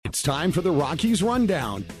It's time for the Rockies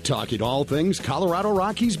Rundown, talking all things Colorado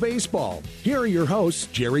Rockies baseball. Here are your hosts,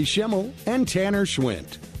 Jerry Schimmel and Tanner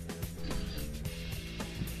Schwint.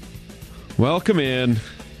 Welcome in.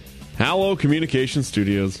 Hallow Communication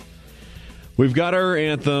Studios. We've got our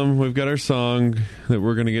anthem. We've got our song that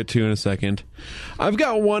we're going to get to in a second. I've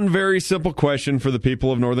got one very simple question for the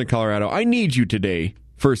people of Northern Colorado. I need you today,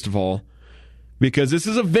 first of all, because this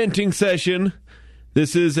is a venting session.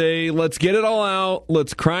 This is a let's get it all out.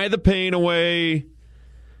 Let's cry the pain away.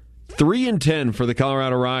 3-10 for the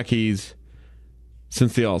Colorado Rockies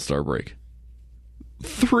since the All-Star break.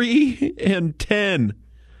 3-10.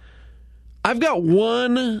 I've got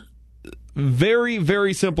one very,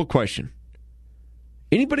 very simple question.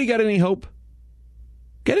 Anybody got any hope?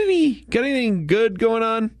 Got anything good going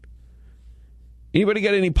on? Anybody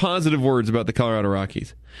got any positive words about the Colorado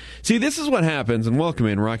Rockies? See, this is what happens, and welcome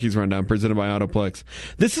in Rockies Rundown, presented by Autoplex.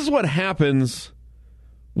 This is what happens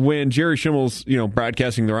when Jerry Schimmel's,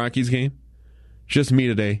 broadcasting the Rockies game. Just me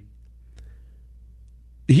today.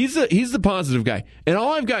 He's the positive guy, and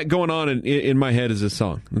all I've got going on in my head is this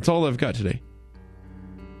song. That's all I've got today.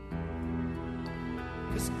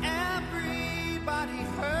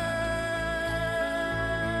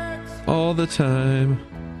 All the time.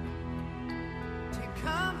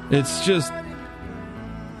 It's just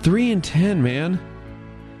 3-10, man.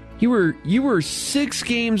 You were 6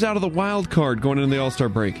 games out of the wild card going into the All-Star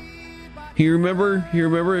break. You remember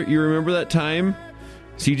that time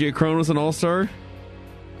CJ Cron was an All-Star?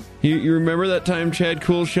 You remember that time Chad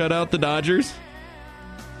Kuhl shut out the Dodgers?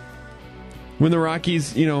 When the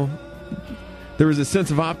Rockies, there was a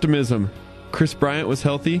sense of optimism. Chris Bryant was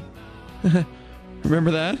healthy.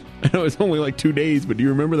 Remember that? I know it's only like 2 days, but do you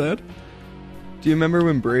remember that? Do you remember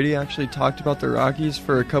when Brady actually talked about the Rockies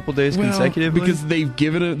for a couple days consecutively? Because they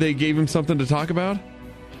gave him something to talk about.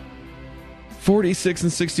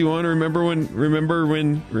 46-61.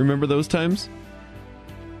 Remember those times?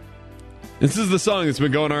 This is the song that's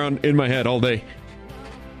been going around in my head all day.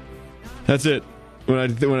 That's it. When I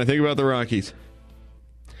think about the Rockies.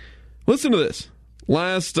 Listen to this. They're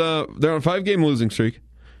on a 5-game losing streak.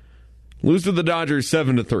 Lose to the Dodgers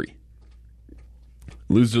 7-3.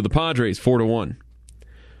 Lose to the Padres 4-1.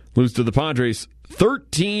 Lose to the Padres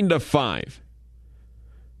 13-5.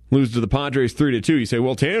 Lose to the Padres 3-2. You say,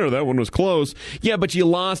 well, Tanner, that one was close. Yeah, but you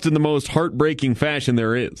lost in the most heartbreaking fashion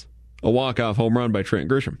there is. A walk-off home run by Trent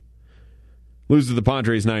Grisham. Lose to the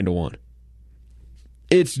Padres 9-1.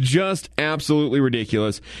 It's just absolutely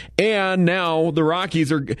ridiculous. And now the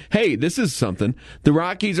Rockies are... Hey, this is something. The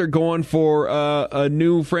Rockies are going for a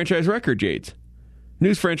new franchise record, Jades.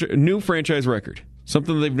 New franchise record.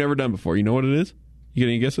 Something they've never done before. You know what it is? You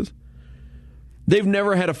get any guesses? They've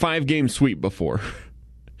never had a 5-game sweep before.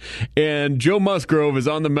 And Joe Musgrove is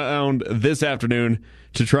on the mound this afternoon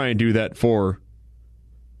to try and do that for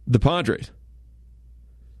the Padres.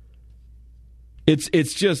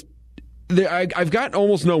 It's just... I've got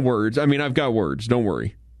almost no words. I mean, I've got words. Don't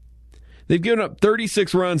worry. They've given up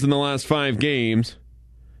 36 runs in the last 5 games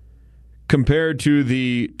compared to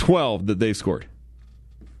the 12 that they scored.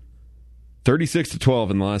 36-12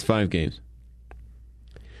 in the last 5 games.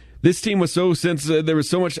 This team was there was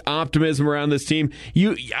so much optimism around this team.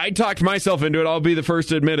 I talked myself into it. I'll be the first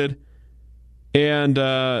to admit it. And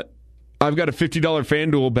I've got a $50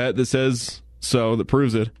 FanDuel bet that says so, that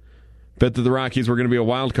proves it. Bet that the Rockies were going to be a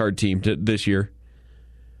wild card team this year.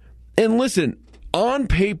 And listen, on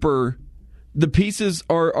paper, the pieces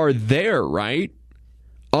are there, right?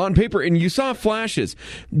 On paper, and you saw flashes.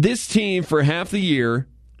 This team, for half the year,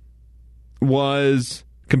 was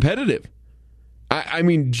competitive. I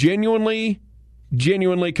mean, genuinely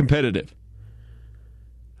competitive.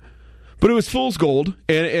 But it was fool's gold,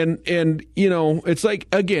 and it's like,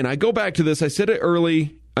 again, I go back to this. I said it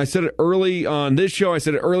early on this show. I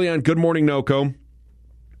said it early on Good Morning NoCo.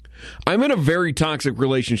 I'm in a very toxic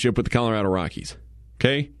relationship with the Colorado Rockies.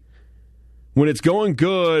 Okay? When it's going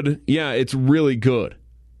good, yeah, it's really good.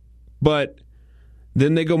 But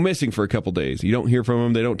then they go missing for a couple days. You don't hear from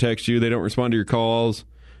them. They don't text you. They don't respond to your calls.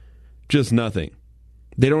 Just nothing.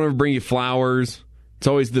 They don't ever bring you flowers. It's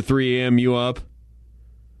always the 3 a.m. you up.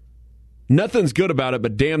 Nothing's good about it,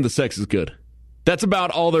 but damn, the sex is good. That's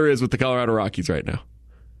about all there is with the Colorado Rockies right now.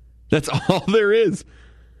 That's all there is.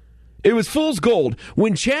 It was fool's gold.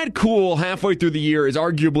 When Chad Kuhl halfway through the year is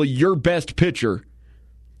arguably your best pitcher,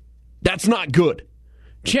 that's not good.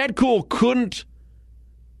 Chad Kuhl couldn't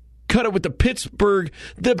cut it with the Pittsburgh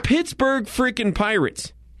freaking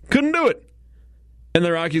Pirates. Couldn't do it. And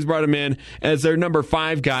the Rockies brought him in as their number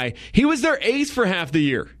 5 guy. He was their ace for half the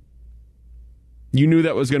year. You knew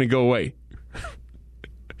that was going to go away.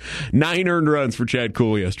 9 earned runs for Chad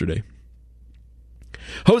Kuhl yesterday.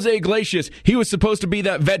 Jose Iglesias, he was supposed to be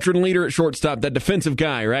that veteran leader at shortstop, that defensive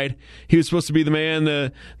guy, right? He was supposed to be the man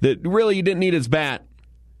that really you didn't need his bat.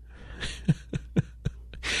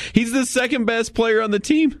 He's the second best player on the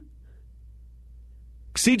team.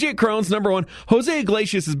 CJ Cron's number 1. Jose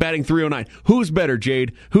Iglesias is batting .309. Who's better,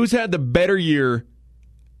 Jade? Who's had the better year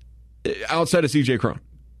outside of CJ Cron?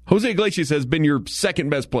 Jose Iglesias has been your second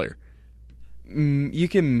best player. You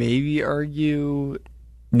can maybe argue...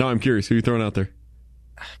 No, I'm curious. Who are you throwing out there?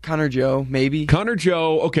 Connor Joe, maybe. Connor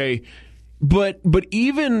Joe, okay. But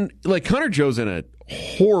even, like, Connor Joe's in a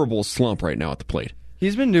horrible slump right now at the plate.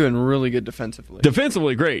 He's been doing really good defensively.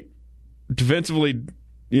 Defensively, great. Defensively,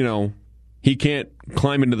 he can't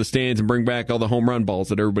climb into the stands and bring back all the home run balls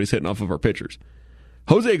that everybody's hitting off of our pitchers.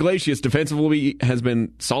 Jose Iglesias defensively has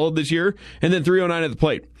been solid this year, and then .309 at the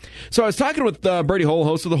plate. So I was talking with Brady Hull,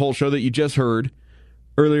 host of the Hull Show that you just heard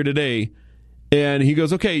earlier today, and he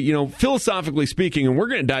goes, okay, philosophically speaking, and we're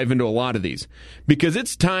going to dive into a lot of these, because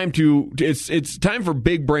it's time for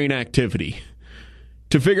big brain activity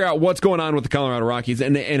to figure out what's going on with the Colorado Rockies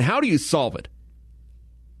and how do you solve it.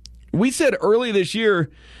 We said early this year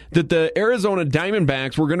that the Arizona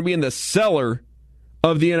Diamondbacks were going to be in the cellar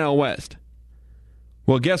of the NL West.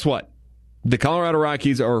 Well, guess what? The Colorado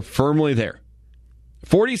Rockies are firmly there.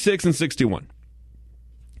 46-61.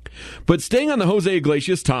 But staying on the Jose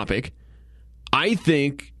Iglesias topic, I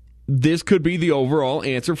think this could be the overall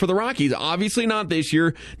answer for the Rockies. Obviously not this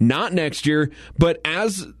year, not next year, but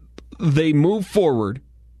as they move forward,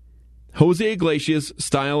 Jose Iglesias'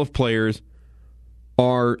 style of players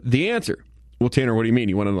are the answer. Well, Tanner, what do you mean?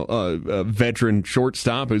 You want a veteran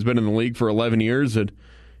shortstop who's been in the league for 11 years and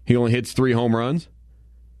he only hits 3 home runs?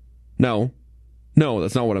 No,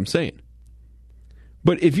 that's not what I'm saying.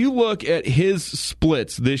 But if you look at his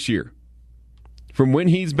splits this year, from when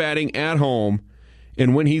he's batting at home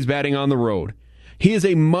and when he's batting on the road, he is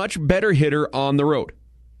a much better hitter on the road.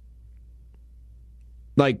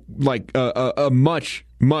 Like a much,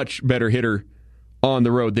 much better hitter on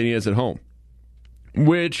the road than he is at home.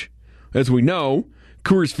 Which, as we know,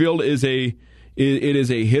 Coors Field is a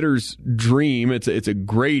hitter's dream. It's a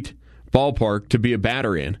great ballpark to be a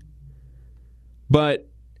batter in. But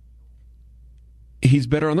he's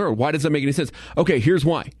better on the road. Why does that make any sense? Okay, here's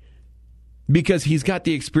why. Because he's got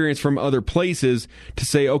the experience from other places to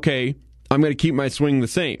say, okay, I'm going to keep my swing the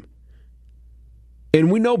same.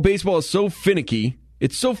 And we know baseball is so finicky.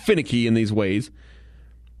 It's so finicky in these ways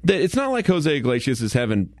that it's not like Jose Iglesias is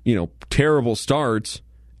having, terrible starts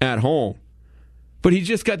at home. But he's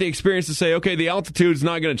just got the experience to say, okay, the altitude's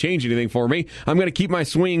not going to change anything for me. I'm going to keep my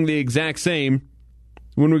swing the exact same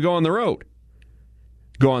when we go on the road.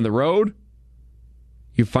 Go on the road,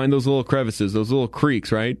 you find those little crevices, those little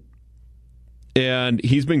creeks, right? And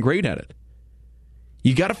he's been great at it.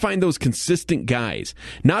 You got to find those consistent guys,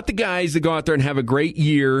 not the guys that go out there and have a great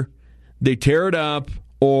year, they tear it up,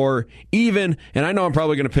 or even, and I know I'm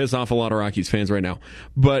probably going to piss off a lot of Rockies fans right now,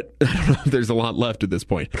 but I don't know if there's a lot left at this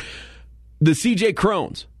point. The CJ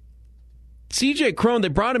Crones. CJ Cron, they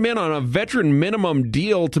brought him in on a veteran minimum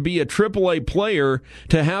deal to be a AAA player,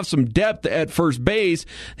 to have some depth at first base.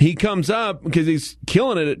 He comes up because he's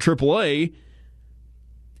killing it at AAA,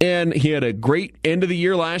 and he had a great end of the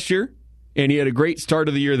year last year, and he had a great start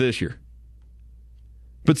of the year this year.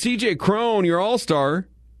 But CJ Cron, your all-star,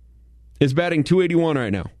 is batting .281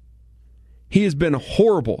 right now. He has been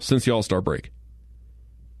horrible since the All-Star break.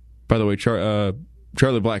 By the way, Charlie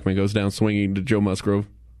Blackmon goes down swinging to Joe Musgrove,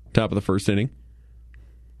 top of the first inning.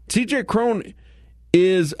 CJ Cron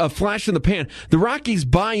is a flash in the pan. The Rockies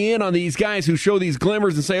buy in on these guys who show these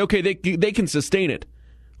glimmers and say, okay, they can sustain it.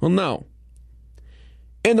 Well, no.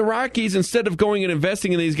 And the Rockies, instead of going and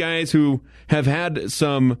investing in these guys who have had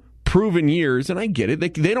some proven years, and I get it,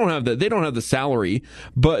 they don't have the salary,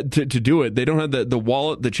 but to do it, they don't have the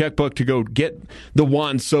wallet, the checkbook to go get the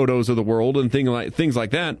Juan Sotos of the world and things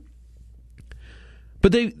like that.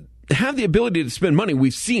 But they have the ability to spend money.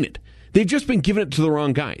 We've seen it. They've just been giving it to the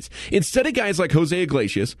wrong guys. Instead of guys like Jose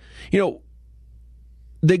Iglesias,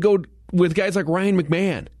 they go with guys like Ryan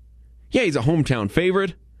McMahon. Yeah, he's a hometown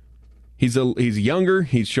favorite. He's younger.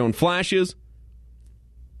 He's shown flashes.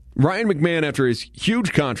 Ryan McMahon, after his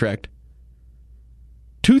huge contract,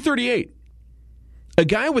 $238. A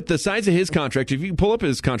guy with the size of his contract, if you pull up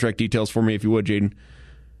his contract details for me, if you would, Jaden.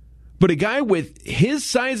 But a guy with his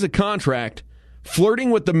size of contract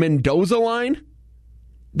flirting with the Mendoza line,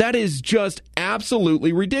 that is just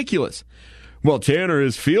absolutely ridiculous. Well, Tanner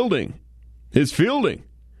is fielding.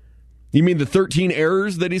 You mean the 13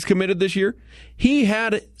 errors that he's committed this year? He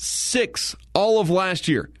had 6 all of last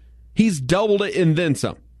year. He's doubled it and then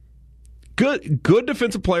some. good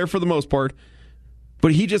defensive player for the most part,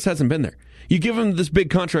 but he just hasn't been there. You give him this big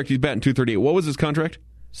contract, he's batting .238. What was his contract?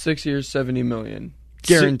 6 years, $70 million.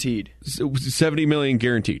 Guaranteed. $70 million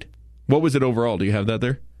guaranteed. What was it overall? Do you have that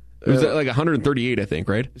there? It was like 138, I think,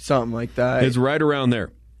 right? Something like that. It's right around there.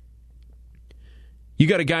 You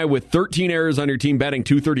got a guy with 13 errors on your team batting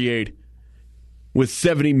 .238 with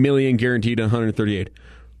 $70 million guaranteed on 138.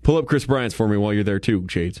 Pull up Chris Bryant's for me while you're there too,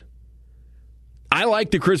 Shades. I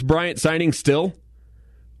like the Chris Bryant signing still,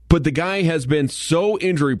 but the guy has been so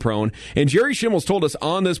injury prone, and Jerry Schimmel's told us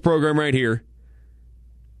on this program right here,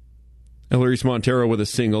 Elehuris Montero with a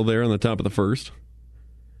single there on the top of the first.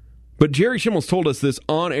 But Jerry Schimmel's told us this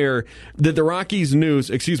on air that the Rockies news,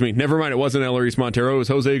 never mind, it wasn't Elehuris Montero, it was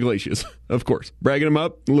Jose Iglesias, of course. Bragging him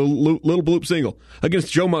up, little bloop single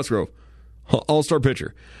against Joe Musgrove, all-star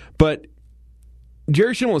pitcher. But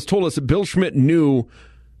Jerry Schimmel has told us that Bill Schmidt knew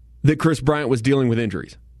that Chris Bryant was dealing with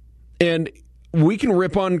injuries. And we can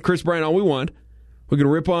rip on Chris Bryant all we want. We can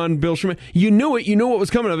rip on Bill Schmidt. You knew it. You knew what was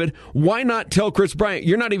coming of it. Why not tell Chris Bryant,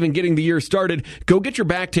 you're not even getting the year started. Go get your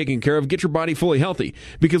back taken care of. Get your body fully healthy.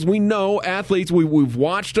 Because we know athletes, we've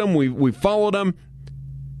watched them. We've followed them.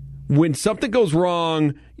 When something goes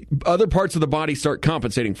wrong, other parts of the body start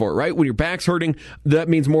compensating for it, right? When your back's hurting, that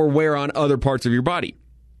means more wear on other parts of your body.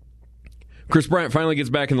 Chris Bryant finally gets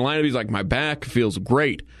back in the lineup. He's like, my back feels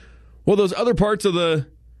great. Well, those other parts of the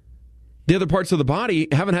other parts of the body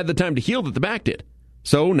haven't had the time to heal that the back did.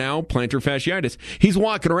 So now plantar fasciitis. He's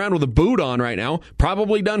walking around with a boot on right now,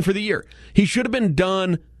 probably done for the year. He should have been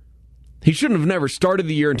done. He shouldn't have never started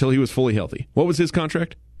the year until he was fully healthy. What was his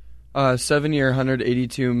contract? 7-year,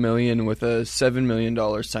 $182 million with a $7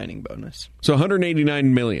 million signing bonus. So $189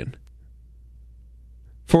 million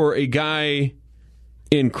for a guy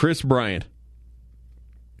in Chris Bryant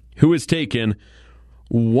who has taken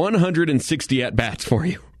 160 at-bats for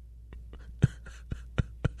you.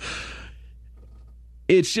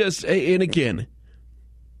 It's just, and again,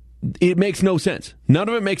 it makes no sense. None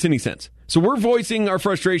of it makes any sense. So we're voicing our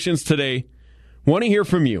frustrations today. Want to hear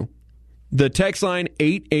from you. The text line,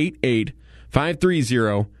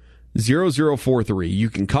 888-530-0043. You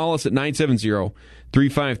can call us at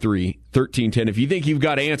 970-353-1310. If you think you've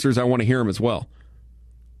got answers, I want to hear them as well.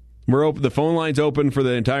 We're open. The phone line's open for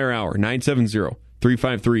the entire hour,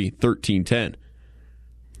 970-353-1310.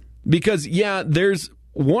 Because, yeah, there's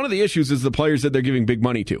one of the issues is the players that they're giving big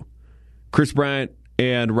money to. Chris Bryant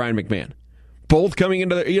and Ryan McMahon. Both coming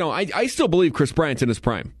into the, I still believe Chris Bryant's in his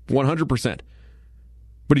prime, 100%.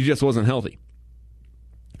 But he just wasn't healthy.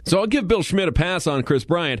 So I'll give Bill Schmidt a pass on Chris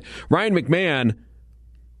Bryant. Ryan McMahon,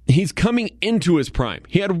 he's coming into his prime.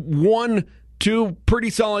 He had 1-2 pretty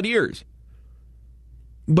solid years.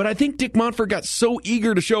 But I think Dick Monfort got so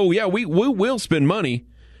eager to show, we will spend money,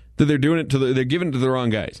 that they're doing it they're giving it to the wrong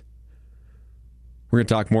guys. We're going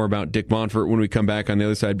to talk more about Dick Monfort when we come back on the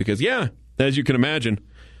other side because, as you can imagine,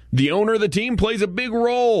 the owner of the team plays a big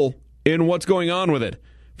role in what's going on with it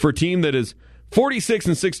for a team that is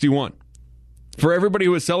 46-61. For everybody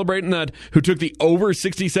who was celebrating that, who took the over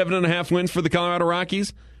 67.5 wins for the Colorado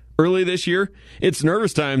Rockies early this year, it's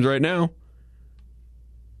nervous times right now.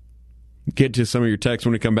 Get to some of your texts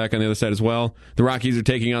when we come back on the other side as well. The Rockies are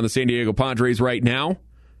taking on the San Diego Padres right now.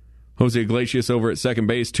 Jose Iglesias over at second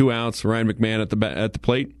base, 2 outs. Ryan McMahon at the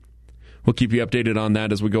plate. We'll keep you updated on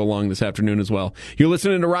that as we go along this afternoon as well. You're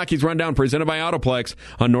listening to Rockies Rundown presented by Autoplex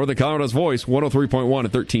on Northern Colorado's Voice, 103.1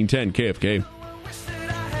 at 1310 KFK.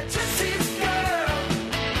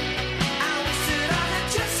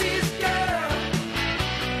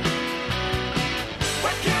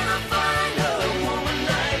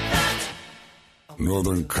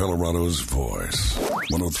 Northern Colorado's Voice,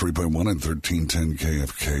 103.1 and 1310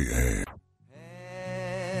 KFKA.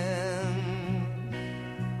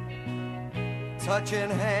 Touching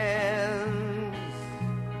hands,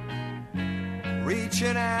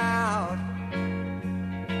 reaching out,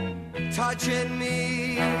 touching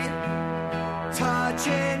me,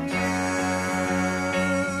 touching you.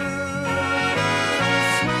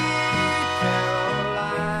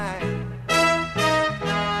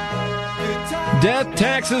 Death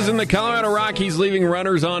taxes and the Colorado Rockies leaving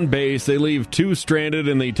runners on base. They leave 2 stranded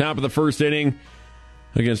in the top of the first inning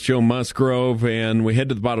against Joe Musgrove, and we head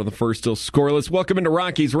to the bottom of the first, still scoreless. Welcome into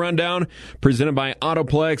Rockies Rundown, presented by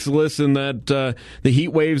Autoplex. Listen, that the heat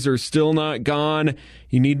waves are still not gone.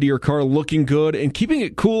 You need your car looking good, and keeping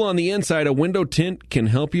it cool on the inside. A window tint can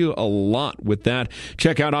help you a lot with that.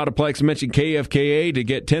 Check out Autoplex, mention KFKA to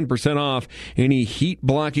get 10% off any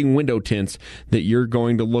heat-blocking window tints that you're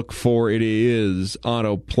going to look for. It is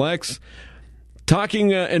Autoplex.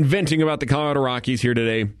 Talking and venting about the Colorado Rockies here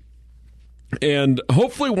today. and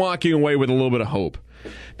hopefully walking away with a little bit of hope,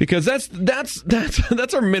 because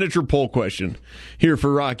that's our miniature poll question here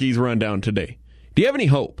for Rockies Rundown today. Do you have any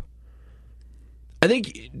hope? I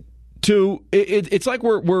think it's like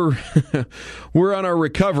we're we're on our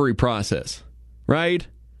recovery process, right?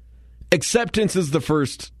 Acceptance is the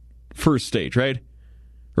first stage, right?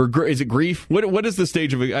 Or is it grief? What is the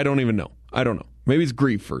stage of it? I don't even know. I don't know. Maybe it's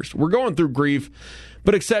grief first. We're going through grief,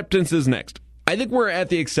 but acceptance is next. I think we're at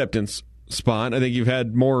the acceptance spot. I think you've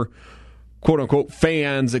had more quote-unquote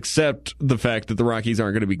fans accept the fact that the Rockies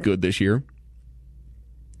aren't going to be good this year.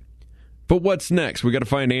 But what's next? We got to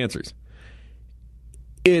find answers.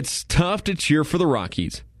 It's tough to cheer for the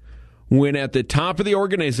Rockies when at the top of the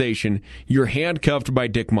organization, you're handcuffed by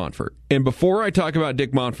Dick Monfort. And before I talk about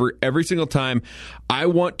Dick Monfort every single time, I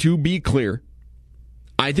want to be clear.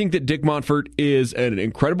 I think that Dick Monfort is an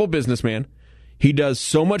incredible businessman. He does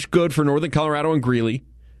so much good for Northern Colorado and Greeley.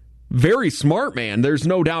 Very smart man, there's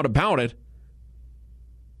no doubt about it.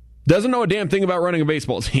 Doesn't know a damn thing about running a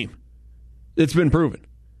baseball team. It's been proven.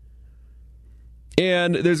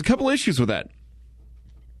 And there's a couple issues with that.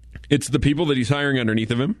 It's the people that he's hiring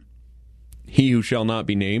underneath of him. He who shall not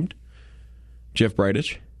be named. Jeff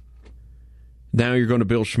Bridich. Now you're going to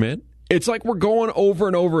Bill Schmidt. It's like we're going over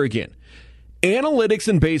and over again. Analytics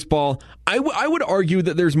in baseball, I would argue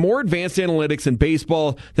that there's more advanced analytics in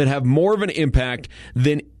baseball that have more of an impact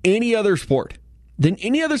than any other sport. And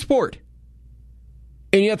yet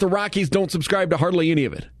the Rockies don't subscribe to hardly any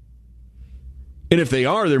of it. And if they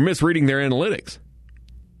are, they're misreading their analytics.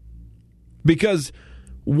 Because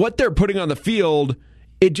what they're putting on the field,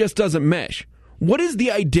 it just doesn't mesh. What is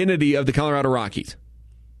the identity of the Colorado Rockies?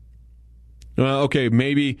 Okay,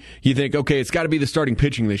 maybe you think, it's got to be the starting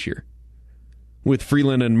pitching this year with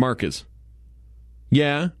Freeland and Marquez.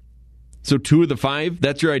 Yeah? So 2 of the 5,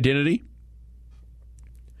 that's your identity?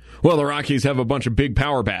 Well, the Rockies have a bunch of big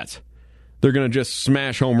power bats. They're going to just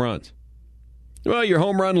smash home runs. Well, your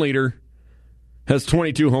home run leader has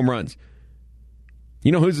 22 home runs.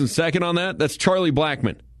 You know who's in second on that? That's Charlie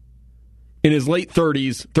Blackmon. In his late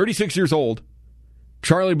 30s, 36 years old,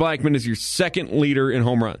 Charlie Blackmon is your second leader in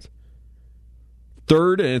home runs.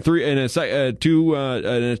 Third and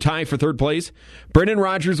a tie for third place, Brendan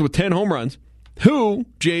Rodgers with 10 home runs, who,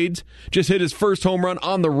 Jades, just hit his first home run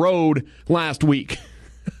on the road last week.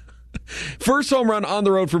 First home run on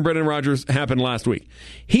the road from Brendan Rodgers happened last week.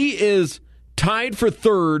 He is tied for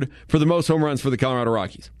third for the most home runs for the Colorado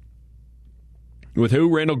Rockies. With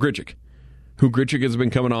who? Randall Grichuk. Who Grichuk has been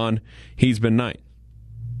coming on. He's been 9.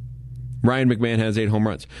 Ryan McMahon has 8 home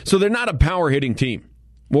runs. So they're not a power hitting team.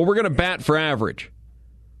 Well, we're going to bat for average.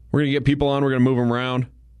 We're going to get people on. We're going to move them around.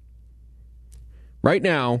 Right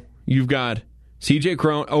now, you've got C.J.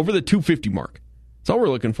 Cron over the 250 mark. That's all we're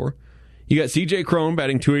looking for. You got C.J. Cron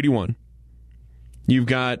batting 281. You've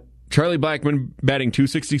got Charlie Blackmon batting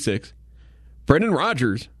 266. Brendan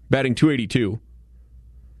Rodgers batting 282.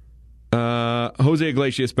 Jose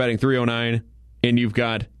Iglesias batting 309. And you've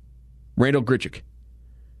got Randall Grichuk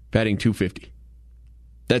batting 250.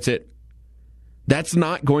 That's it. That's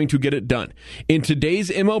not going to get it done. In today's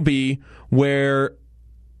MLB, where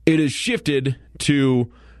it is shifted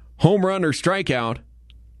to home run or strikeout,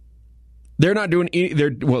 they're not doing they're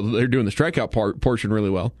doing the strikeout portion really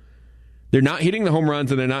well. They're not hitting the home runs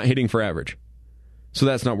and they're not hitting for average. So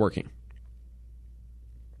that's not working.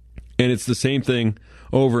 And it's the same thing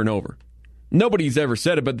over and over. Nobody's ever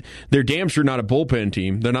said it, but they're damn sure not a bullpen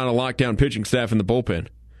team. They're not a lockdown pitching staff in the bullpen.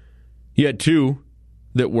 You had 2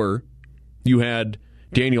 that were. You had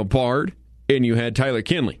Daniel Bard and you had Tyler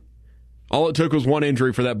Kinley. All it took was one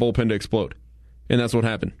injury for that bullpen to explode. And that's what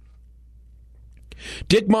happened.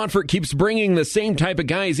 Dick Monfort keeps bringing the same type of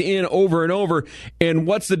guys in over and over. And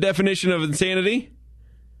what's the definition of insanity?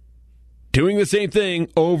 Doing the same thing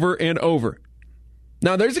over and over.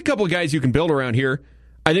 Now, there's a couple of guys you can build around here.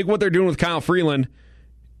 I think what they're doing with Kyle Freeland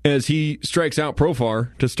as he strikes out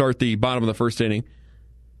Profar to start the bottom of the first inning,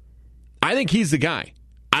 I think he's the guy.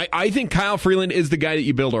 I think Kyle Freeland is the guy that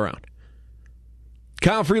you build around.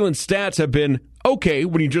 Kyle Freeland's stats have been okay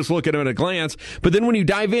when you just look at him at a glance, but then when you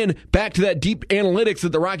dive in back to that deep analytics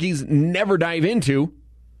that the Rockies never dive into,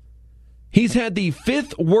 he's had the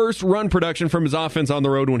 5th worst run production from his offense on the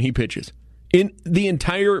road when he pitches in the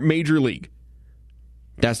entire major league.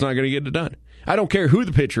 That's not going to get it done. I don't care who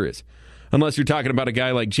the pitcher is, unless you're talking about a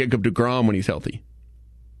guy like Jacob deGrom when he's healthy.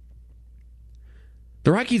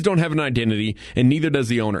 The Rockies don't have an identity, and neither does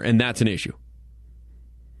the owner, and that's an issue.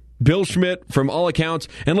 Bill Schmidt, from all accounts,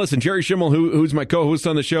 and listen, Jerry Schimmel, who's my co-host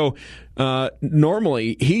on the show,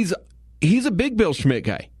 normally, he's a big Bill Schmidt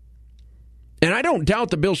guy. And I don't doubt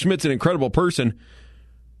that Bill Schmidt's an incredible person.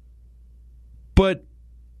 But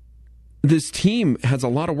this team has a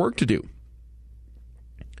lot of work to do.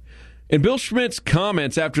 And Bill Schmidt's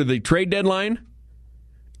comments after the trade deadline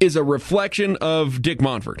is a reflection of Dick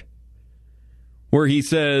Monfort, where he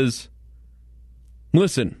says,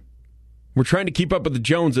 listen, we're trying to keep up with the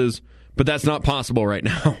Joneses, but that's not possible right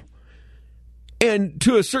now. And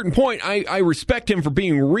to a certain point, I respect him for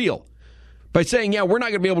being real by saying, yeah, we're not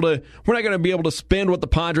going to be able to spend what the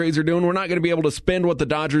Padres are doing. We're not going to be able to spend what the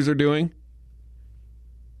Dodgers are doing.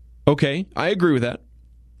 Okay, I agree with that.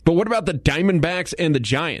 But what about the Diamondbacks and the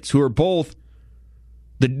Giants, who are both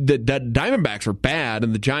the Diamondbacks are bad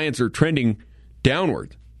and the Giants are trending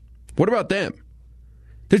downward? What about them?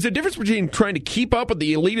 There's a difference between trying to keep up with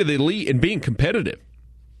the elite of the elite and being competitive.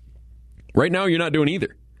 Right now, you're not doing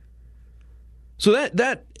either. So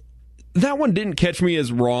that one didn't catch me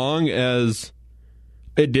as wrong as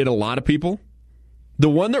it did a lot of people. The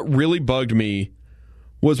one that really bugged me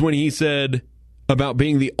was when he said about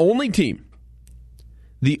being the only team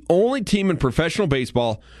in professional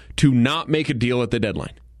baseball to not make a deal at the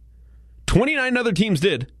deadline. 29 other teams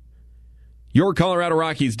did. Your Colorado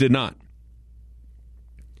Rockies did not.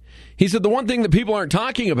 He said the one thing that people aren't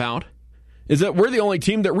talking about is that we're the only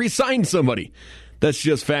team that re-signed somebody. That's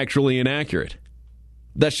just factually inaccurate.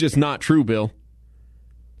 That's just not true, Bill.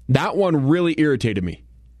 That one really irritated me.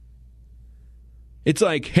 It's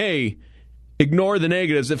like, hey, ignore the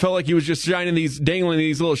negatives. It felt like he was just dangling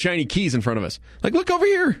these little shiny keys in front of us. Like, look over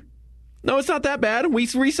here. No, it's not that bad. We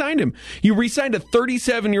re-signed him. You re-signed a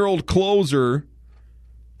 37-year-old closer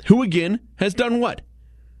who, again, has done what?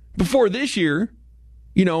 Before this year,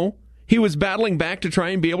 he was battling back to try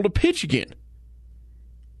and be able to pitch again.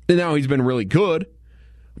 And now he's been really good.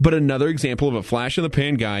 But another example of a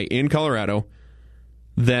flash-in-the-pan guy in Colorado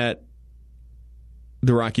that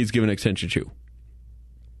the Rockies give an extension to.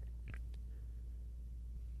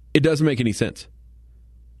 It doesn't make any sense.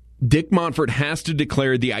 Dick Monfort has to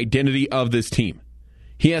declare the identity of this team.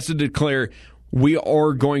 He has to declare, we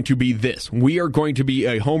are going to be this. We are going to be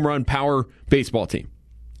a home run power baseball team.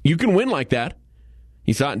 You can win like that.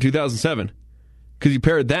 You saw it in 2007. Because you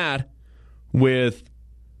paired that with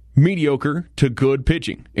mediocre to good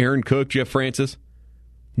pitching. Aaron Cook, Jeff Francis,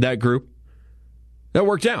 that group. That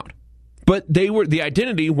worked out. But the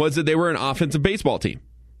identity was that they were an offensive baseball team.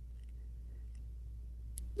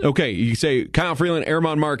 Okay, you say Kyle Freeland,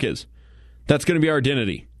 Airman Marquez. That's going to be our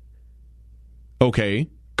identity. Okay,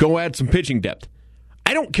 go add some pitching depth.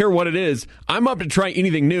 I don't care what it is. I'm up to try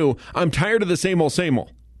anything new. I'm tired of the same old, same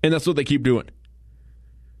old. And that's what they keep doing.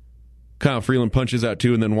 Kyle Freeland punches out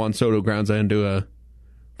two, and then Juan Soto grounds out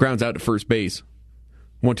to first base.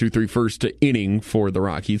 1-2-3 first to inning for the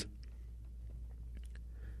Rockies.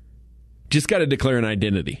 Just got to declare an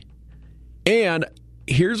identity. And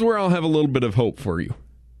here's where I'll have a little bit of hope for you.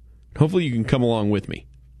 Hopefully you can come along with me.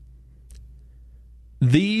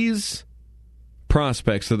 These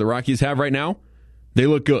prospects that the Rockies have right now, they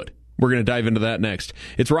look good. We're going to dive into that next.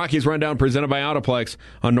 It's Rockies Rundown presented by Autoplex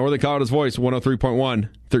on Northern Colorado's Voice, 103.1,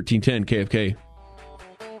 1310 KFK.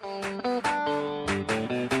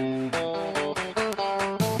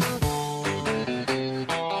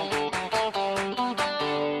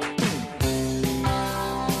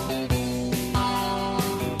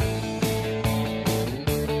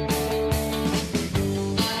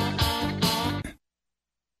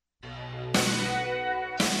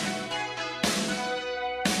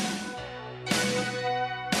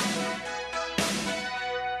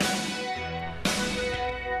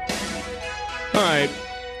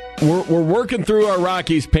 We're working through our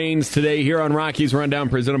Rockies pains today here on Rockies Rundown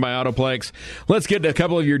presented by Autoplex. Let's get to a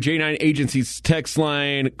couple of your J9 Agency's text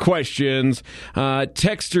line questions.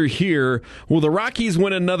 Texter here, will the Rockies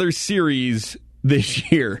win another series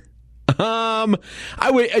this year? I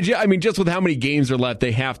mean, just with how many games are left,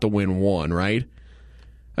 they have to win one, right?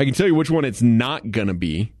 I can tell you which one it's not going to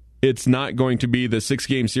be. It's not going to be the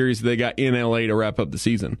 6-game series that they got in LA to wrap up the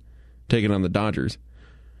season, taking on the Dodgers.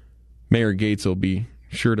 Mayor Gates will be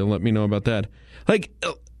sure to let me know about that. Like,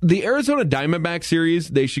 the Arizona Diamondback series,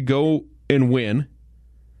 they should go and win.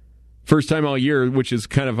 First time all year, which is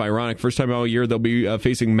kind of ironic. First time all year, they'll be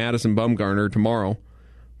facing Madison Bumgarner tomorrow.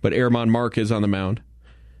 But Airman Marquez on the mound.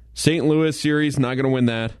 St. Louis series, not going to win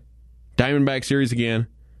that. Diamondback series again.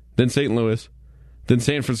 Then St. Louis. Then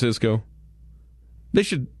San Francisco. They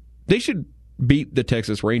should beat the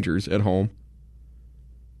Texas Rangers at home.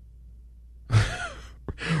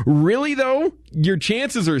 Really, though? Your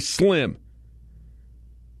chances are slim.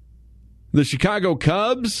 The Chicago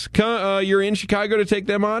Cubs, you're in Chicago to take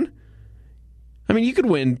them on? I mean, you could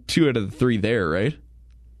win 2 out of the 3 there, right?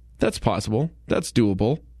 That's possible. That's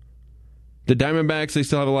doable. The Diamondbacks, they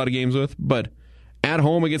still have a lot of games with, but At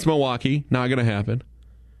home against Milwaukee, not going to happen.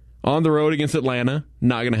 On the road against Atlanta,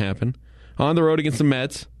 not going to happen. On the road against the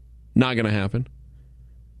Mets, not going to happen.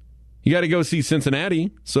 You got to go see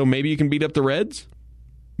Cincinnati, so maybe you can beat up the Reds?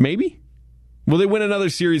 Maybe? Will they win another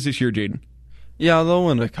series this year, Jaden? Yeah, they'll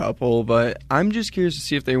win a couple, but I'm just curious to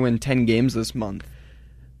see if they win 10 games this month.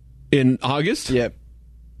 In August? Yep.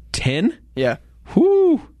 10? Yeah.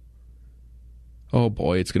 Whoo! Oh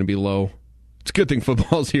boy, it's going to be low. It's a good thing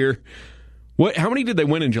football's here. How many did they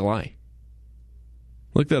win in July?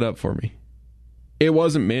 Look that up for me. It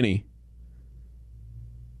wasn't many.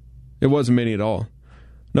 It wasn't many at all.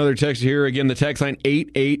 Another text here. Again, the text line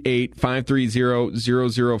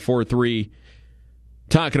 888-530-0043.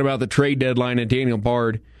 Talking about the trade deadline and Daniel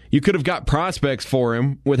Bard. You could have got prospects for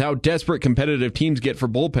him with how desperate competitive teams get for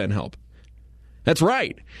bullpen help. That's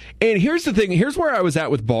right. And here's the thing. Here's where I was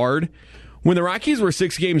at with Bard. When the Rockies were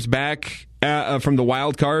 6 games back from the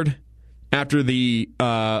wild card after the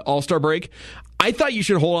All-Star break, I thought you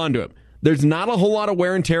should hold on to him. There's not a whole lot of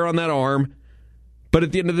wear and tear on that arm, but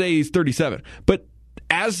at the end of the day, he's 37. But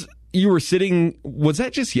as you were sitting, was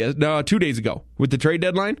that just 2 days ago with the trade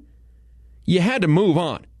deadline? You had to move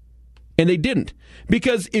on. And they didn't.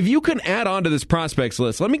 Because if you can add on to this prospects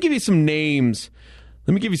list, let me give you some names.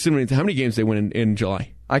 Let me give you some names. How many games they win in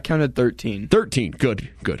July? I counted 13. 13. Good.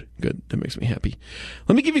 That makes me happy.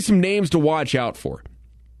 Let me give you some names to watch out for.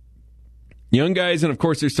 Young guys, and of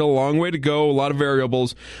course, there's still a long way to go, a lot of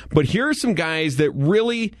variables. But here are some guys that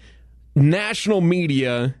really national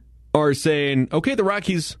media are saying, okay, the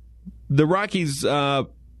Rockies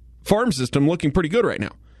farm system looking pretty good right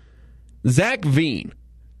now. Zach Veen.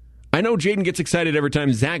 I know Jaden gets excited every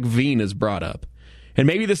time Zach Veen is brought up. And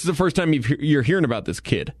maybe this is the first time you're hearing about this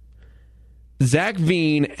kid. Zach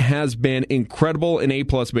Veen has been incredible in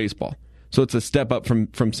A-plus baseball. So it's a step up from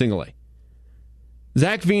single A.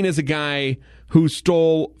 Zach Veen is a guy who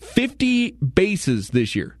stole 50 bases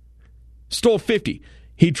this year. Stole 50.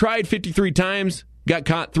 He tried 53 times, got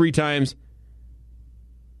caught 3 times,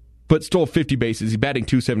 but stole 50 bases. He's batting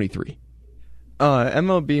 .273.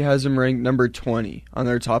 MLB has him ranked number 20 on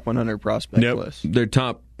their top 100 prospect list. Their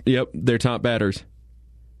top batters.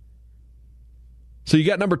 So you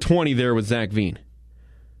got number 20 there with Zach Veen.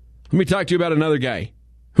 Let me talk to you about another guy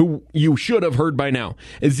who you should have heard by now.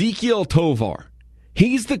 Ezequiel Tovar.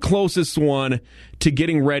 He's the closest one to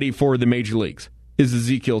getting ready for the major leagues, is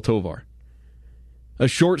Ezequiel Tovar. A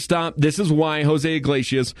shortstop. This is why Jose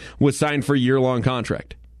Iglesias was signed for a year-long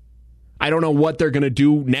contract. I don't know what they're going to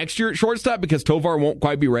do next year at shortstop because Tovar won't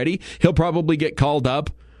quite be ready. He'll probably get called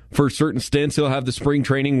up for certain stints. He'll have the spring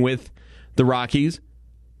training with the Rockies.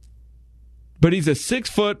 But he's a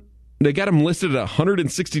 6-foot, they got him listed at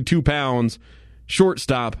 162 pounds,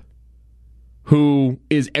 shortstop who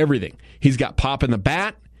is everything. He's got pop in the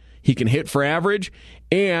bat, he can hit for average,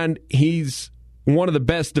 and he's one of the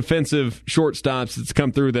best defensive shortstops that's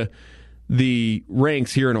come through the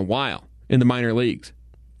ranks here in a while in the minor leagues.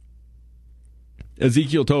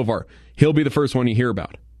 Ezequiel Tovar, he'll be the first one you hear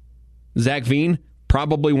about. Zach Veen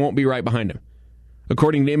probably won't be right behind him.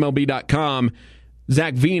 According to MLB.com,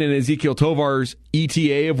 Zach Veen and Ezequiel Tovar's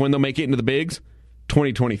ETA of when they'll make it into the bigs,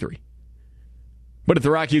 2023. But if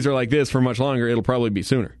the Rockies are like this for much longer, it'll probably be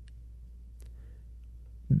sooner.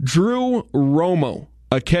 Drew Romo,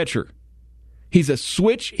 a catcher. He's a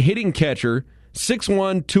switch hitting catcher,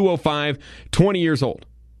 6'1", 205, 20 years old.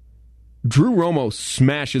 Drew Romo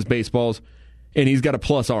smashes baseballs, and he's got a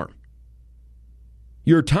plus arm.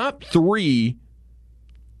 Your top 3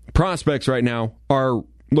 prospects right now are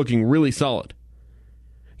looking really solid.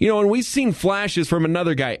 You know, and we've seen flashes from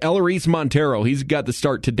another guy, Eleris Montero. He's got the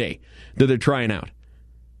start today that they're trying out.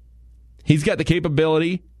 He's got the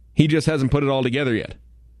capability. He just hasn't put it all together yet.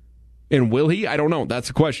 And will he? I don't know. That's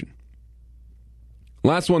the question.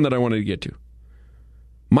 Last one that I wanted to get to.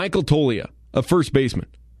 Michael Toglia, a first baseman.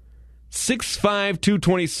 6'5",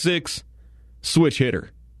 226 switch hitter.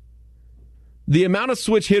 The amount of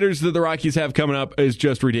switch hitters that the Rockies have coming up is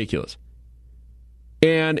just ridiculous.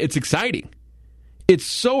 And it's exciting. It's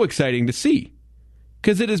so exciting to see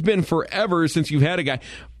because it has been forever since you've had a guy.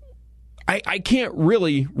 I can't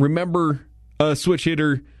really remember a switch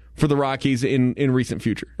hitter for the Rockies in recent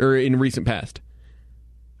future or in recent past.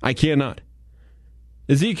 I cannot.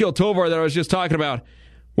 Ezequiel Tovar that I was just talking about,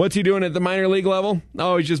 what's he doing at the minor league level?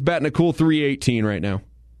 Oh, he's just batting a cool .318 right now.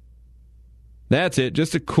 That's it,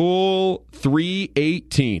 just a cool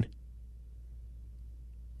 .318.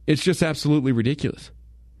 It's just absolutely ridiculous.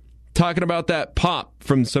 Talking about that pop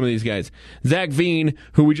from some of these guys. Zach Veen,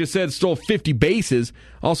 who we just said stole 50 bases,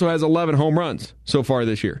 also has 11 home runs so far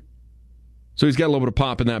this year. So he's got a little bit of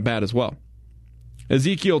pop in that bat as well.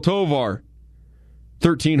 Ezequiel Tovar,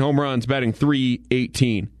 13 home runs, batting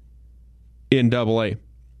 .318 in AA.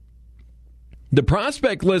 The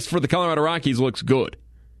prospect list for the Colorado Rockies looks good.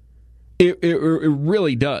 It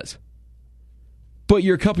really does. But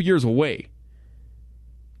you're a couple years away.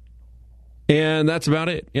 And that's about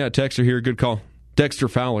it. Yeah, texter here, good call. Dexter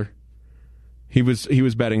Fowler. He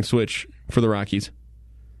was batting switch for the Rockies.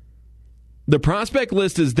 The prospect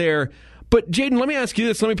list is there. But, Jaden, let me ask you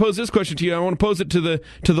this. Let me pose this question to you. I want to pose it to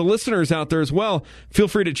the listeners out there as well. Feel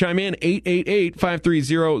free to chime in,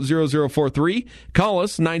 888-530-0043. Call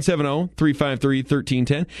us,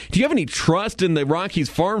 970-353-1310. Do you have any trust in the Rockies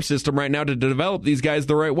farm system right now to develop these guys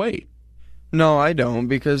the right way? No, I don't,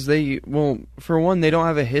 because for one, they don't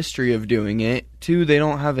have a history of doing it. Two, they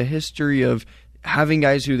don't have a history of having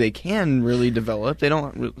guys who they can really develop. They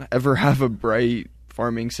don't ever have a bright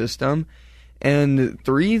farming system. And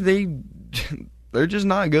three, they're just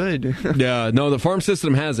not good. Yeah, no, the farm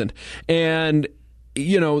system hasn't. And,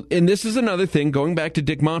 and this is another thing, going back to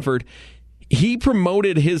Dick Monfort, he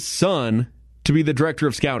promoted his son to be the director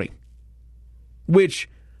of scouting, which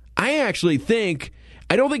I actually think,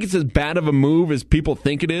 I don't think it's as bad of a move as people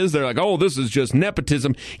think it is. They're like, oh, this is just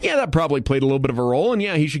nepotism. Yeah, that probably played a little bit of a role, and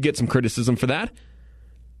yeah, he should get some criticism for that.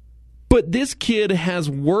 But this kid has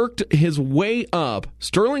worked his way up.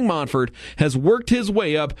 Sterling Monfort has worked his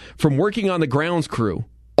way up from working on the grounds crew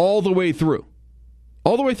all the way through.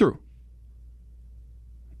 All the way through.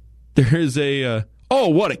 There is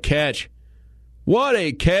what a catch. What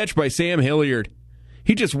a catch by Sam Hilliard.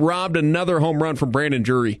 He just robbed another home run from Brandon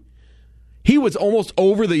Drury. He was almost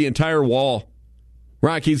over the entire wall.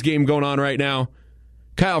 Rockies game going on right now.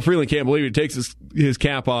 Kyle Freeland can't believe it. Takes his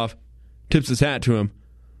cap off. Tips his hat to him.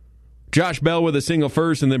 Josh Bell with a single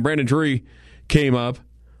first, and then Brandon Drury came up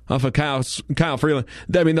off of Kyle Freeland.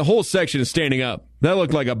 I mean, the whole section is standing up. That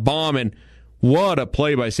looked like a bomb, and what a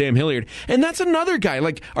play by Sam Hilliard. And that's another guy.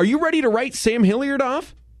 Like, are you ready to write Sam Hilliard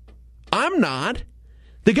off? I'm not.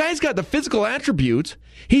 The guy's got the physical attributes.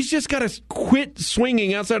 He's just got to quit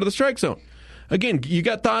swinging outside of the strike zone. Again, you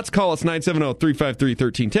got thoughts? Call us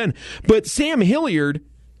 970-353-1310. But Sam Hilliard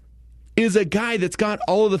is a guy that's got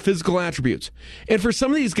all of the physical attributes. And for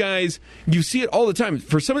some of these guys, you see it all the time.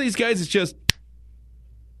 For some of these guys, it's just,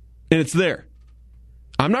 and it's there.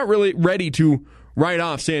 I'm not really ready to write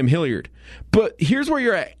off Sam Hilliard. But here's where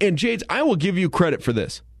you're at. And Jades, I will give you credit for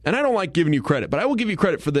this. And I don't like giving you credit, but I will give you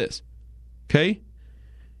credit for this. Okay?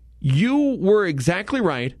 You were exactly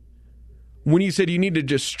right when you said you need to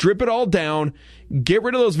just strip it all down, get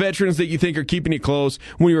rid of those veterans that you think are keeping you close.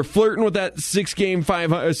 When you were flirting with that 6 games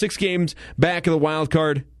back of the wild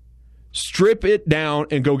card, strip it down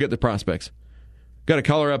and go get the prospects. Got a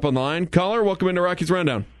caller up on the line. Caller, welcome into Rockies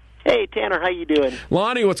Rundown. Hey, Tanner, how you doing?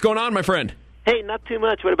 Lonnie, what's going on, my friend? Hey, not too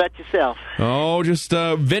much. What about yourself? Oh, just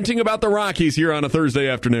venting about the Rockies here on a Thursday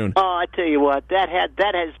afternoon. Oh, I tell you what, that has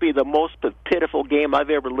to be the most pitiful game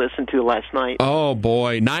I've ever listened to last night. Oh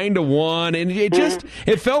boy, 9-1, and it just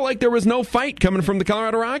it felt like there was no fight coming from the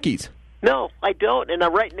Colorado Rockies. No, I don't, and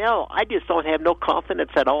right now I just don't have no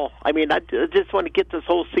confidence at all. I mean, I just want to get this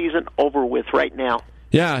whole season over with right now.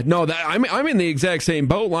 Yeah, no, I'm in the exact same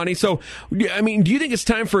boat, Lonnie. So, I mean, do you think it's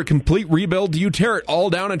time for a complete rebuild? Do you tear it all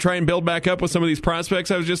down and try and build back up with some of these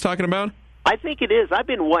prospects I was just talking about? I think it is. I've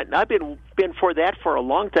been for that for a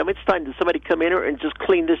long time. It's time that somebody come in here and just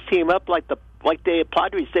clean this team up like the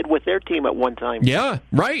Padres did with their team at one time. Yeah,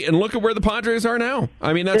 right. And look at where the Padres are now.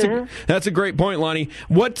 I mean, that's a great point, Lonnie.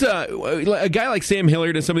 What a guy like Sam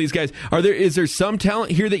Hilliard and some of these guys, is there some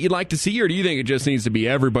talent here that you'd like to see, or do you think it just needs to be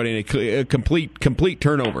everybody in a complete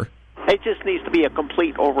turnover? It just needs to be a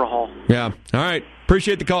complete overhaul. Yeah. All right.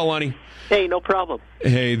 Appreciate the call, Lonnie. Hey, no problem.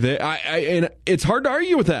 Hey, and it's hard to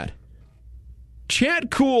argue with that.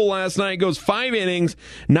 Chad Kuhl last night goes 5 innings,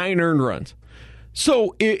 9 earned runs.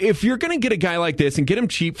 So if you're going to get a guy like this and get him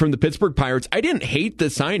cheap from the Pittsburgh Pirates, I didn't hate the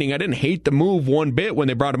signing. I didn't hate the move one bit when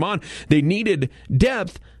they brought him on. They needed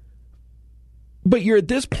depth. But you're at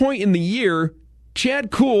this point in the year,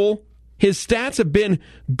 Chad Kuhl, his stats have been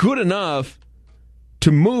good enough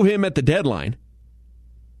to move him at the deadline.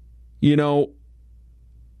 And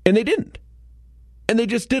they didn't. And they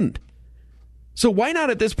just didn't. So why not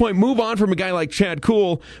at this point move on from a guy like Chad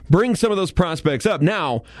Kuhl, bring some of those prospects up?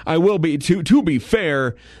 Now, I will be, to be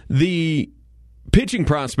fair, the pitching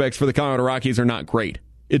prospects for the Colorado Rockies are not great.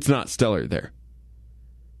 It's not stellar there.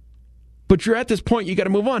 But you're at this point, you got to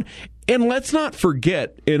move on. And let's not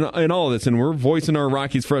forget in all of this, and we're voicing our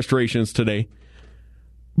Rockies frustrations today,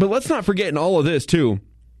 but let's not forget in all of this, too,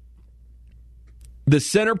 the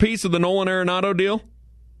centerpiece of the Nolan Arenado deal,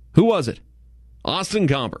 who was it? Austin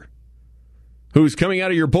Gomber, who's coming out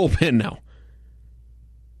of your bullpen now.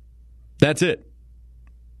 That's it.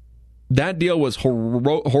 That deal was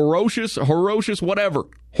horrocious, whatever.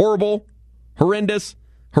 Horrible, horrendous,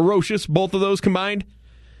 ferocious, both of those combined.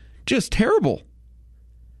 Just terrible.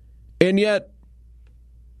 And yet,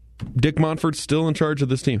 Dick Monfort's still in charge of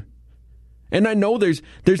this team. And I know there's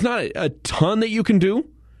not a ton that you can do,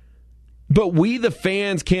 but we, the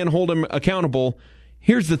fans, can hold him accountable.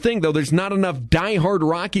 Here's the thing, though. There's not enough diehard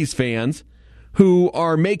Rockies fans who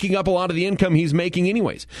are making up a lot of the income he's making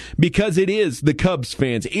anyways. Because it is the Cubs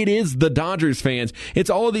fans. It is the Dodgers fans. It's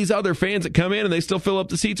all of these other fans that come in and they still fill up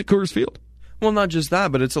the seats at Coors Field. Well, not just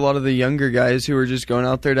that, but it's a lot of the younger guys who are just going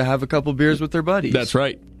out there to have a couple beers with their buddies. That's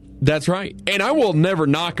right. That's right. And I will never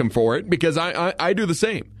knock him for it because I do the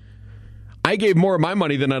same. I gave more of my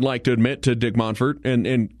money than I'd like to admit to Dick Monfort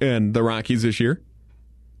and the Rockies this year.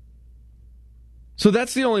 So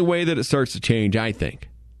that's the only way that it starts to change, I think.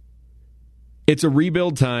 It's a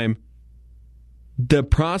rebuild time. The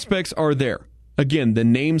prospects are there. Again, the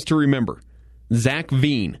names to remember. Zach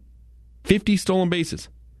Veen, 50 stolen bases.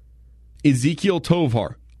 Ezekiel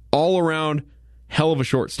Tovar, all around hell of a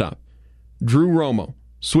shortstop. Drew Romo,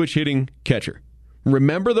 switch hitting catcher.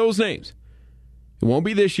 Remember those names. It won't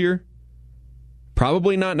be this year.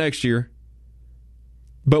 Probably not next year.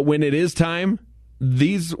 But when it is time,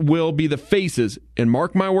 these will be the faces. And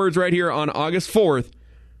mark my words right here on August 4th,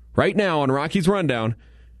 right now on Rockies Rundown,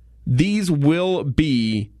 these will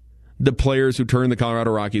be the players who turn the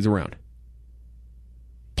Colorado Rockies around.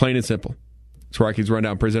 Plain and simple. It's Rockies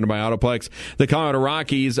Rundown presented by Autoplex. The Colorado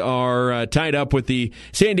Rockies are tied up with the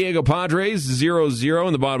San Diego Padres 0-0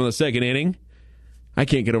 in the bottom of the second inning. I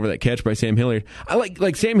can't get over that catch by Sam Hilliard. I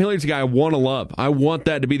like Sam Hilliard's a guy I want to love. I want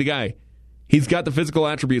that to be the guy. He's got the physical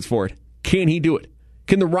attributes for it. Can he do it?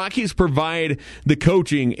 Can the Rockies provide the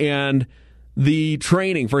coaching and the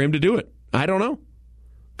training for him to do it? I don't know.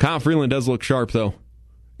 Kyle Freeland does look sharp, though.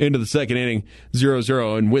 Into the second inning,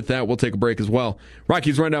 0-0. And with that, we'll take a break as well.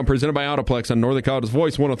 Rockies Rundown presented by Autoplex on Northern Colorado's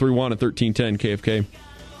Voice, 103.1 and 1310 KFK.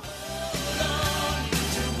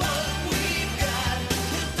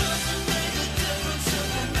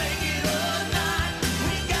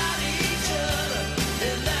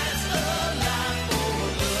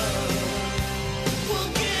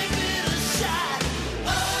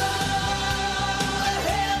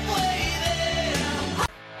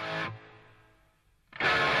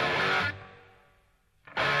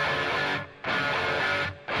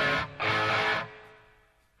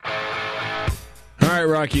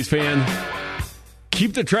 Rockies fan,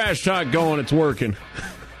 keep the trash talk going. It's working.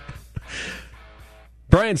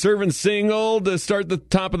 Brian Servin singled to start the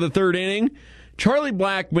top of the third inning. Charlie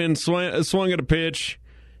Blackmon swung at a pitch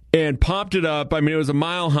and popped it up. I mean, it was a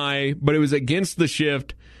mile high, but it was against the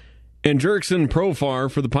shift. And Jurickson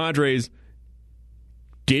Profar for the Padres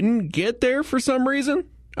didn't get there for some reason.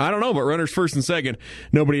 I don't know, but runners first and second,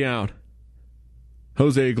 nobody out.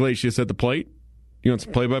 Jose Iglesias at the plate. You want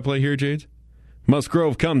some play-by-play here, Jades?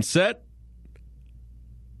 Musgrove comes set.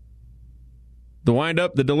 The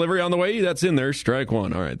windup, the delivery on the way, that's in there. Strike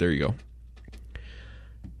one. All right, there you go.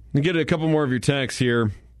 We'll get a couple more of your texts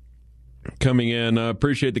here coming in.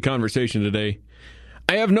 Appreciate the conversation today.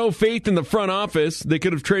 I have no faith in the front office. They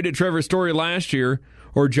could have traded Trevor Story last year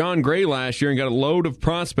or John Gray last year and got a load of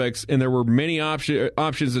prospects, and there were many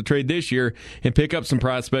options to trade this year and pick up some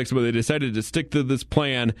prospects, but they decided to stick to this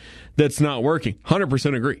plan that's not working.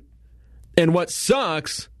 100% agree. And what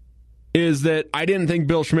sucks is that I didn't think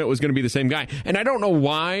Bill Schmidt was going to be the same guy. And I don't know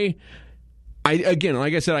why. Again,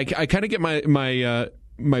 like I said, I kind of get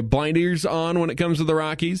my blinders on when it comes to the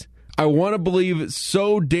Rockies. I want to believe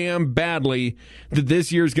so damn badly that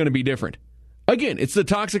this year is going to be different. Again, it's the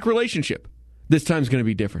toxic relationship. This time's going to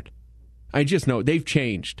be different. I just know they've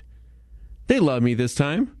changed. They love me this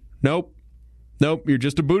time. Nope, you're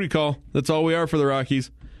just a booty call. That's all we are for the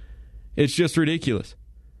Rockies. It's just ridiculous.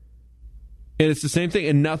 And it's the same thing,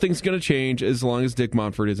 and nothing's going to change as long as Dick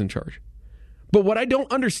Monfort is in charge. But what I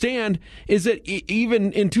don't understand is that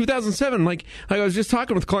even in 2007, like I was just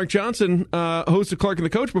talking with Clark Johnson, host of Clark and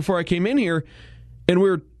the Coach, before I came in here,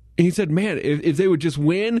 and he said, man, if they would just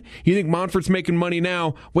win, you think Monfort's making money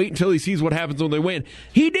now, wait until he sees what happens when they win.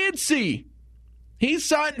 He did see. He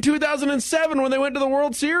saw it in 2007 when they went to the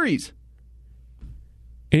World Series.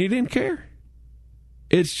 And he didn't care.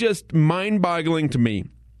 It's just mind-boggling to me.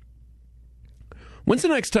 When's the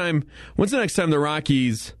next time the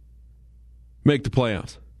Rockies make the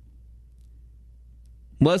playoffs?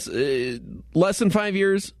 Less than 5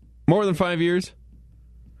 years? More than 5 years?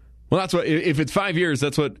 Well, that's what. If it's 5 years,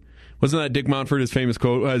 that's what. Wasn't that Dick Monfort, his famous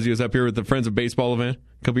quote as he was up here with the Friends of Baseball event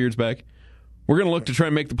a couple years back? We're going to look to try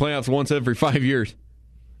and make the playoffs once every 5 years.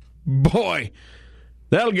 Boy,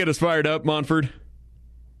 that'll get us fired up, Monfort.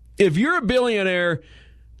 If you're a billionaire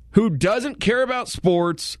who doesn't care about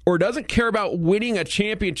sports or doesn't care about winning a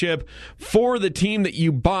championship for the team that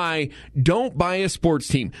you buy, don't buy a sports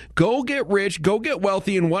team. Go get rich, go get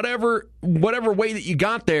wealthy in whatever way that you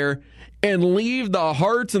got there, and leave the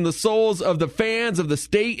hearts and the souls of the fans of the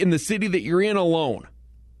state and the city that you're in alone.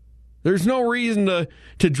 There's no reason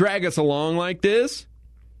to drag us along like this.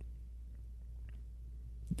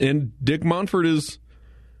 And Dick Monfort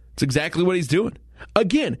it's exactly what he's doing.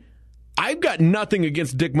 Again, I've got nothing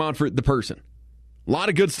against Dick Monfort, the person. A lot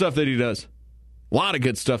of good stuff that he does.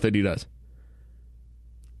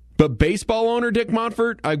 But baseball owner Dick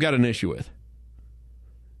Monfort, I've got an issue with.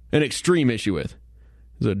 An extreme issue with.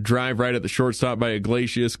 There's a drive right at the shortstop by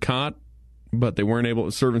Iglesias caught, but they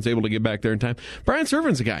weren't Servant's able to get back there in time. Brian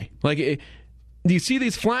Servant's a guy. Like, you see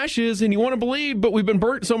these flashes and you want to believe, but we've been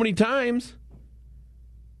burnt so many times.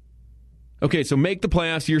 Okay, so make the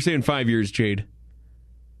playoffs. You're saying 5 years, Jade.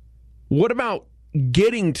 What about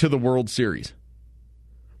getting to the World Series?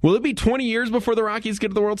 Will it be 20 years before the Rockies get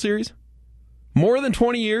to the World Series? More than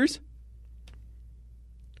 20 years?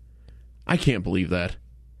 I can't believe that.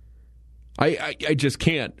 I just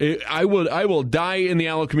can't. I will die in the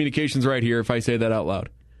Allo Communications right here if I say that out loud.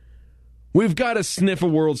 We've got to sniff a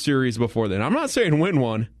World Series before then. I'm not saying win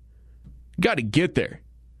one. Got to get there.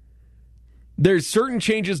 There's certain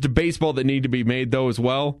changes to baseball that need to be made, though, as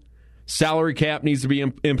well. Salary cap needs to be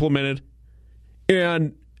implemented.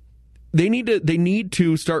 And they need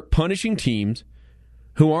to start punishing teams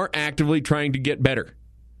who are actively trying to get better,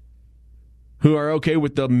 who are okay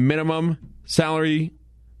with the minimum salary,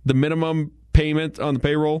 the minimum payment on the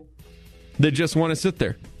payroll, that just want to sit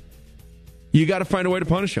there. You got to find a way to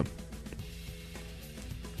punish them.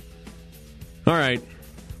 All right.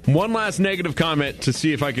 One last negative comment to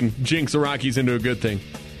see if I can jinx the Rockies into a good thing.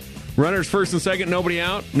 Runners first and second, nobody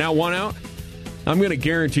out. Now one out. I'm going to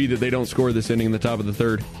guarantee that they don't score this inning in the top of the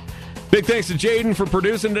third. Big thanks to Jaden for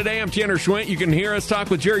producing today. I'm Tanner Schwint. You can hear us talk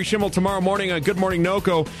with Jerry Schimmel tomorrow morning on Good Morning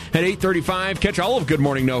NoCo at 8:35. Catch all of Good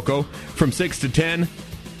Morning NoCo from 6 to 10.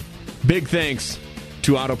 Big thanks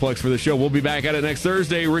to Autoplex for the show. We'll be back at it next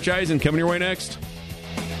Thursday. Rich Eisen coming your way next.